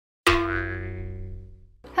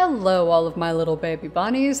Hello all of my little baby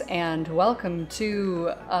bunnies and welcome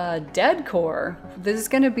to DeadCore. This is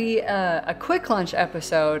going to be a Kvikk Lunsj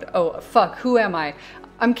episode. Oh fuck, who am I?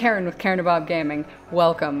 I'm Karin with Karinabob Gaming.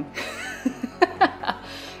 Welcome.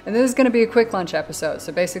 And this is going to be a Kvikk Lunsj episode,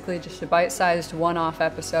 so basically just a bite-sized one-off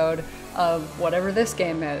episode of whatever this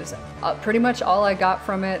game is. Pretty much all I got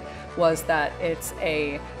from it was that it's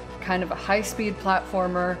a kind of a high-speed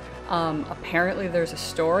platformer. Apparently there's a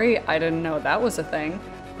story. I didn't know that was a thing.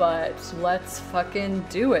 But let's fucking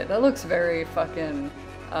do it. That looks very fucking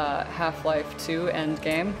Half-Life 2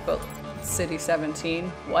 endgame, but City 17.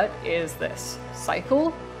 What is this? Cycle?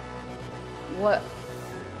 What?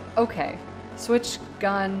 Okay. Switch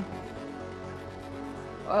gun.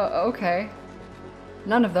 Okay.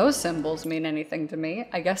 None of those symbols mean anything to me.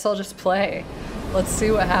 I guess I'll just play. Let's see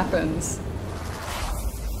what happens.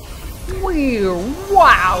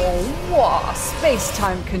 Wow!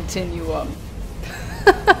 Space-time continuum.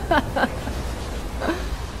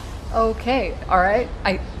 Okay, alright.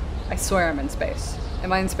 I swear I'm in space.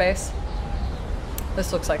 Am I in space?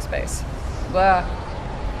 This looks like space. Blah.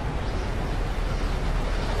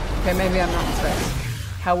 Okay, maybe I'm not in space.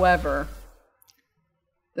 However,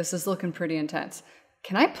 this is looking pretty intense.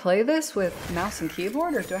 Can I play this with mouse and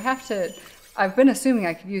keyboard, or do I have to... I've been assuming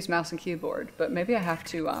I could use mouse and keyboard, but maybe I have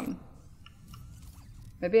to,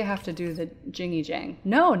 maybe I have to do the jingy jang.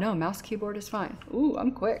 No, mouse keyboard is fine. Ooh,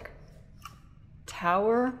 I'm quick.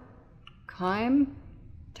 Tower climb?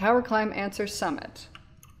 Tower climb answer summit.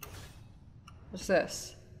 What's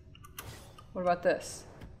this? What about this?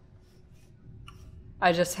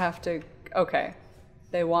 I just have to, okay.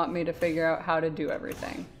 They want me to figure out how to do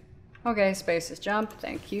everything. Okay, space is jump.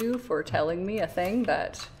 Thank you for telling me a thing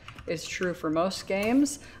that is true for most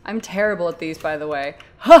games. I'm terrible at these, by the way.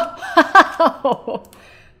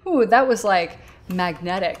 Ooh, that was like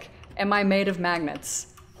magnetic. Am I made of magnets?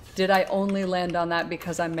 Did I only land on that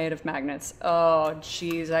because I'm made of magnets? Oh,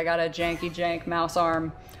 jeez, I got a janky jank mouse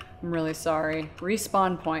arm. I'm really sorry.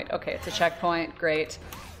 Respawn point. Okay, it's a checkpoint. Great.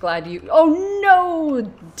 Glad you... Oh, no!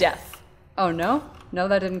 Death. Oh, no? No,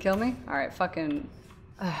 that didn't kill me? Alright, fucking...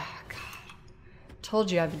 God.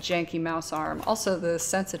 Told you I have a janky mouse arm. Also, the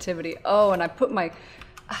sensitivity. Oh, and I put my...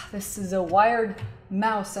 this is a wired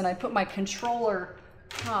mouse, and I put my controller...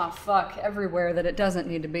 Ah, fuck, everywhere that it doesn't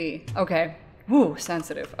need to be. Okay. Woo,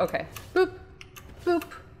 sensitive. Okay. Boop, boop,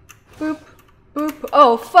 boop, boop.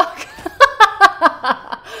 Oh, fuck!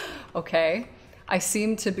 Okay. I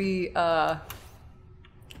seem to be, Alright,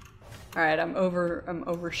 I'm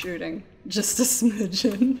overshooting. Just a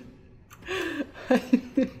smidgen.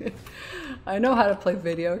 I know how to play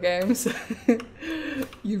video games.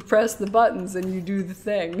 You press the buttons and you do the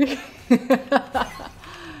thing.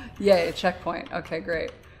 Yay, checkpoint. Okay,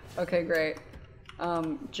 great. Okay, great.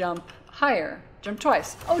 Jump higher. Jump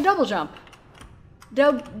twice. Oh, double jump.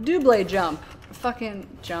 Double jump. Fucking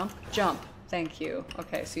jump. Jump. Thank you.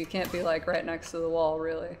 Okay, so you can't be like right next to the wall,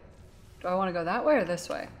 really. Do I want to go that way or this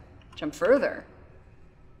way? Jump further.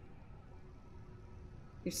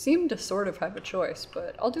 You seem to sort of have a choice,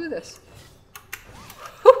 but I'll do this.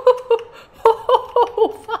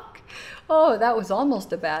 Oh, fuck. Oh, that was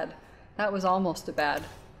almost a bad. That was almost a bad.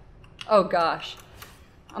 Oh gosh,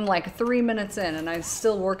 I'm like 3 minutes in and I'm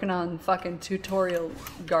still working on fucking tutorial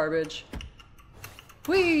garbage.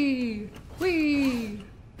 Whee! Whee!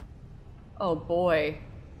 Oh boy.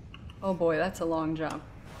 Oh boy, that's a long jump.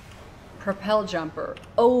 Propel jumper.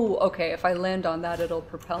 Oh, okay, if I land on that, it'll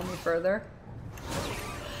propel me further.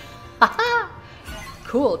 Haha!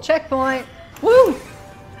 Cool, checkpoint! Woo!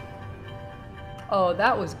 Oh,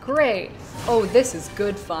 that was great. Oh, this is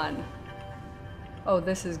good fun. Oh,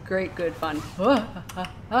 this is great, good fun.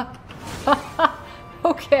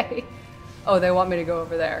 Okay. Oh, they want me to go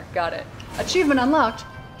over there. Got it. Achievement unlocked.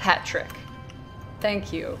 Hat trick.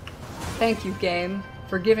 Thank you. Thank you, game,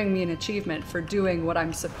 for giving me an achievement for doing what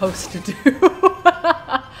I'm supposed to do.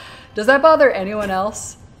 Does that bother anyone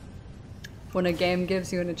else? When a game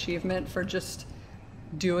gives you an achievement for just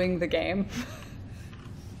doing the game?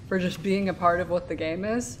 For just being a part of what the game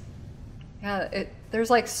is? Yeah,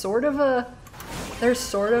 there's like sort of a... There's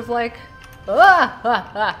sort of like,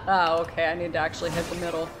 okay, I need to actually hit the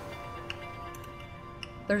middle.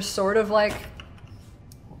 There's sort of like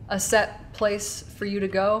a set place for you to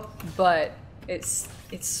go, but it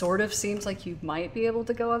sort of seems like you might be able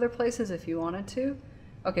to go other places if you wanted to.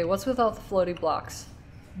 Okay, what's with all the floaty blocks?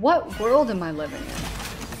 What world am I living in?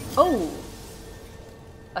 Oh,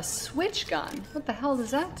 a switch gun. What the hell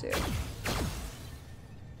does that do?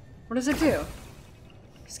 What does it do?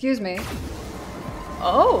 Excuse me.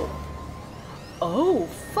 Oh! Oh,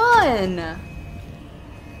 fun!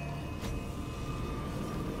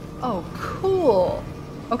 Oh, cool.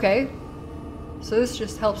 Okay. So this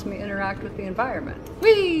just helps me interact with the environment.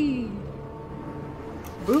 Whee!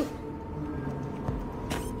 Boop.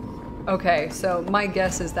 Okay, so my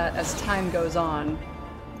guess is that as time goes on,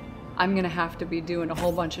 I'm gonna have to be doing a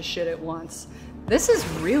whole bunch of shit at once. This is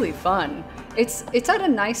really fun. It's at a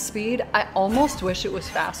nice speed. I almost wish it was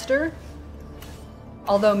faster.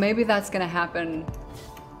 Although maybe that's gonna happen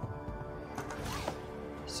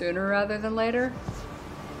sooner rather than later.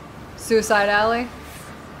 Suicide Alley?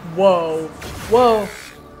 Whoa. Whoa.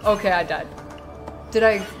 Okay, I died. Did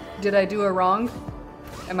I do it wrong?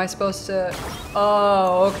 Am I supposed to?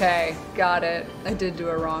 Oh, okay. Got it. I did do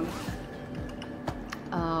it wrong.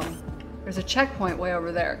 There's a checkpoint way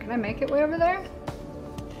over there. Can I make it way over there?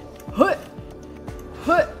 Hut!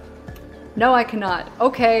 Hut! No, I cannot.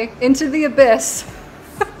 Okay, into the abyss.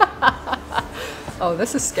 Oh,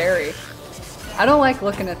 this is scary. I don't like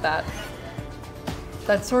looking at that.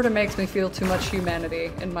 That sort of makes me feel too much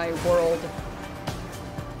humanity in my world.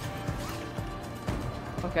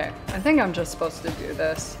 Okay, I think I'm just supposed to do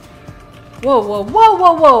this. Whoa, whoa, whoa,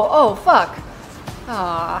 whoa, whoa! Oh, fuck!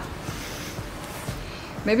 Ah.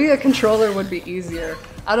 Maybe a controller would be easier.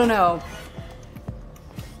 I don't know.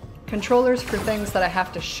 Controllers for things that I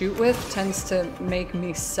have to shoot with tends to make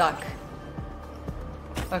me suck.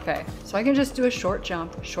 Okay, so I can just do a short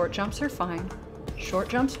jump. Short jumps are fine. Short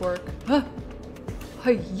jumps work. Huh.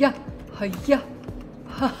 Hi-ya! Hi-ya!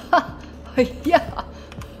 Ha-ha! Hi-ya!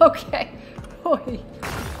 Okay. Oi.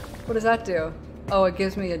 What does that do? Oh, it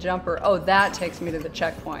gives me a jumper. Oh, that takes me to the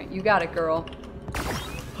checkpoint. You got it, girl.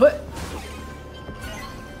 Huh.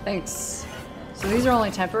 Thanks. So these are only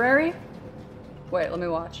temporary? Wait, let me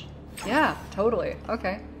watch. Yeah, totally.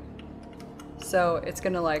 Okay. So it's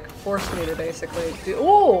gonna like force me to basically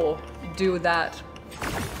do that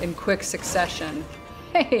in quick succession.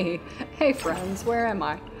 Hey, hey friends, where am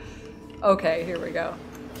I? Okay, here we go.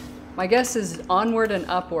 My guess is onward and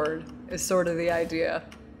upward is sort of the idea.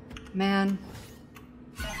 Man,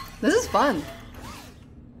 this is fun.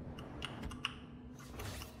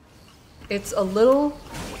 It's a little...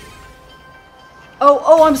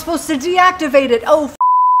 Oh, I'm supposed to deactivate it. Oh,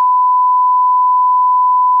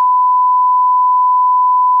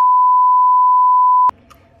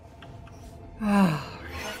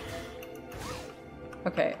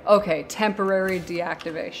 okay, temporary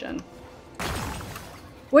deactivation.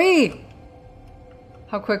 Whee!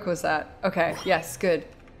 How quick was that? Okay, yes, good.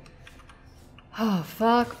 Oh,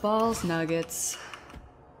 fuck, balls, nuggets.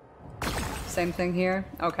 Same thing here?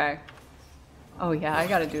 Okay. Oh yeah, I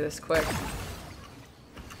gotta do this quick.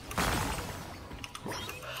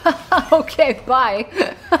 Okay, bye.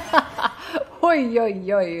 Oi,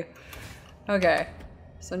 oi, oi. Okay,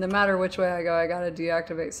 so no matter which way I go, I gotta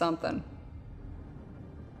deactivate something.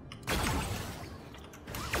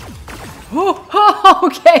 Oh,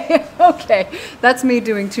 okay, okay. That's me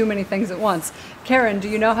doing too many things at once. Karin, do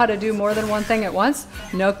you know how to do more than one thing at once?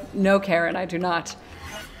 No, Karin, I do not.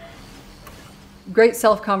 Great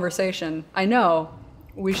self-conversation. I know.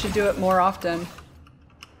 We should do it more often.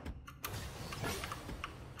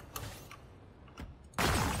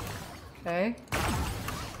 Okay.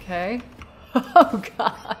 Okay. Oh,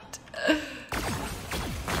 God.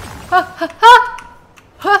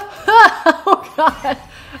 Oh, God.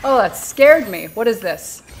 Oh, that scared me. What is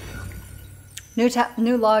this?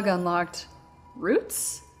 New log unlocked.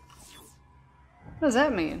 Roots? What does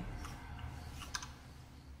that mean?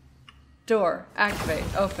 Door. Activate.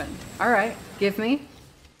 Open. Alright. Give me.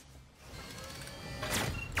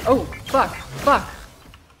 Oh, fuck. Fuck.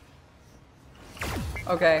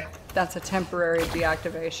 Okay. That's a temporary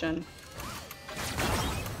deactivation.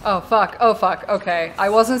 Oh, fuck. Oh, fuck. Okay. I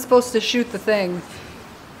wasn't supposed to shoot the thing.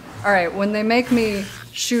 Alright, when they make me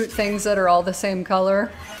shoot things that are all the same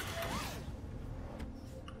color.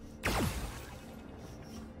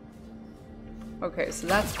 Okay, so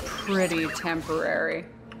that's pretty temporary.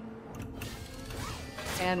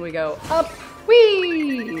 And we go up.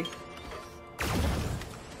 Whee!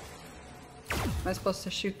 Am I supposed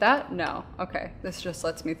to shoot that? No. Okay, this just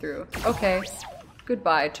lets me through. Okay.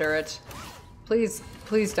 Goodbye, turret. Please,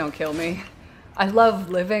 please don't kill me. I love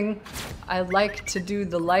living. I like to do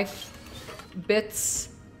the life bits.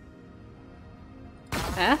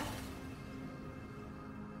 Eh?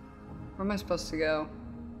 Where am I supposed to go?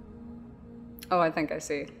 Oh, I think I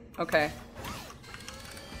see. Okay.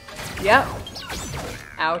 Yep.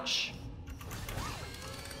 Ouch.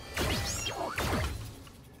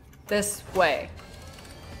 This way.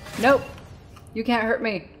 Nope. You can't hurt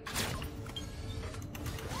me.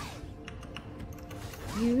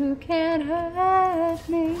 You can't hurt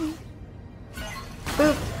me.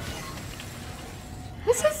 Boop.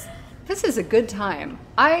 This is a good time.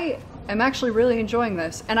 I am actually really enjoying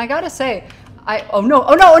this. And I gotta say, oh no,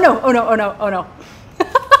 oh no, oh no, oh no, oh no, oh no.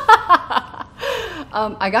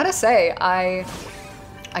 I gotta say, I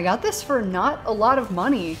got this for not a lot of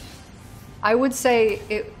money. I would say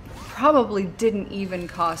it probably didn't even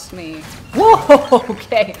cost me. Whoa,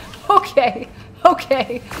 okay, okay,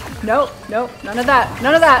 okay. Nope, nope, none of that,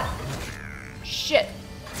 none of that. Shit,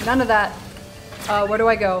 none of that. Where do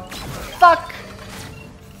I go? Fuck.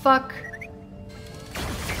 Fuck.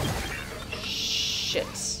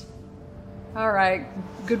 Shit. Alright,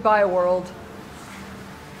 goodbye world.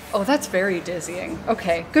 Oh, that's very dizzying.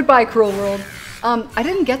 Okay, goodbye cruel world. I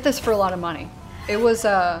didn't get this for a lot of money. It was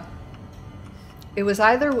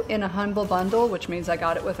either in a humble bundle, which means I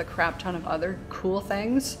got it with a crap ton of other cool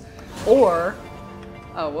things, or,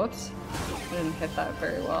 oh whoops, I didn't hit that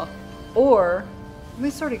very well. Or, let me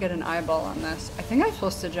sort of get an eyeball on this. I think I'm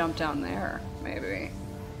supposed to jump down there, maybe.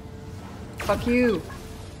 Fuck you.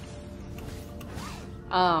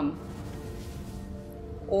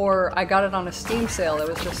 Or I got it on a Steam sale. It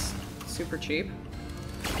was just super cheap.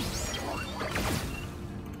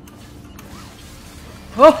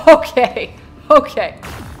 Oh, okay. Okay.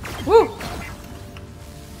 Woo!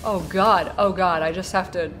 Oh god. Oh god. I just have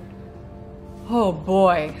to... Oh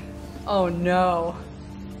boy. Oh no.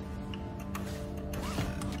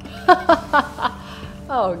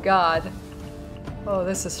 Oh god. Oh,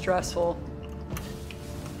 this is stressful.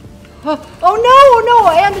 Oh no,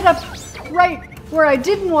 I ended up right where I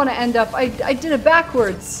didn't want to end up. I did it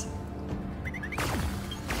backwards.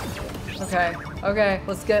 Okay, okay,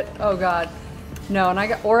 let's get, oh god. No, and I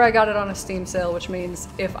got it on a Steam sale, which means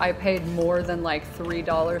if I paid more than like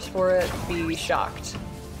 $3 for it, be shocked.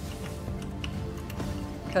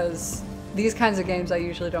 Because these kinds of games I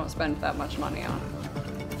usually don't spend that much money on.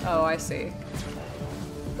 Oh, I see.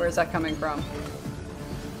 Where's that coming from?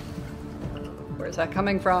 Where's that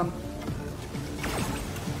coming from?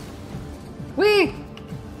 Whee!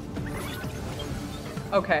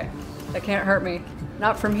 Okay, that can't hurt me.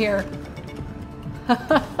 Not from here.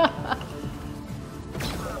 That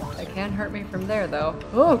can hurt me from there, though.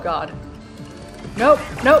 Oh, God. Nope,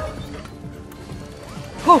 nope.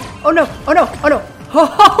 Oh, oh no, oh no, oh no.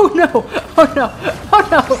 Oh no, oh no, oh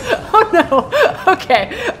no, oh no.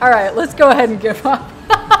 Okay, alright, let's go ahead and give up.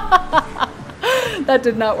 That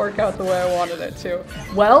did not work out the way I wanted it to.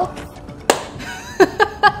 Well,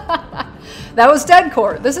 that was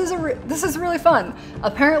DeadCore. This is really fun.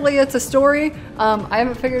 Apparently it's a story. I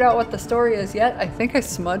haven't figured out what the story is yet. I think I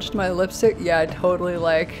smudged my lipstick. Yeah, I totally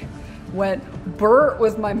like went burr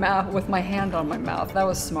with my mouth, with my hand on my mouth. That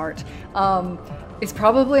was smart. It's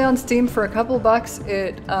probably on Steam for a couple bucks.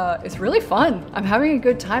 It's really fun. I'm having a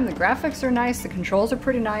good time. The graphics are nice. The controls are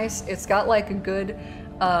pretty nice. It's got like a good,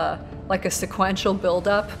 like a sequential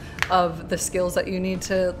build-up of the skills that you need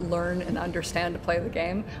to learn and understand to play the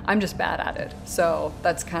game. I'm just bad at it, so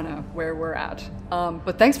that's kind of where we're at.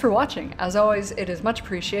 But thanks for watching. As always, it is much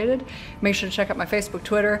appreciated. Make sure to check out my Facebook,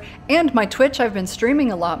 Twitter, and my Twitch. I've been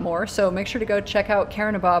streaming a lot more, so make sure to go check out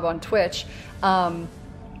Karinabob on Twitch.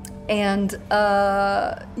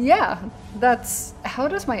 Yeah, that's, how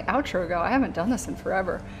does my outro go? I haven't done this in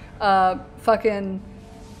forever. Bye.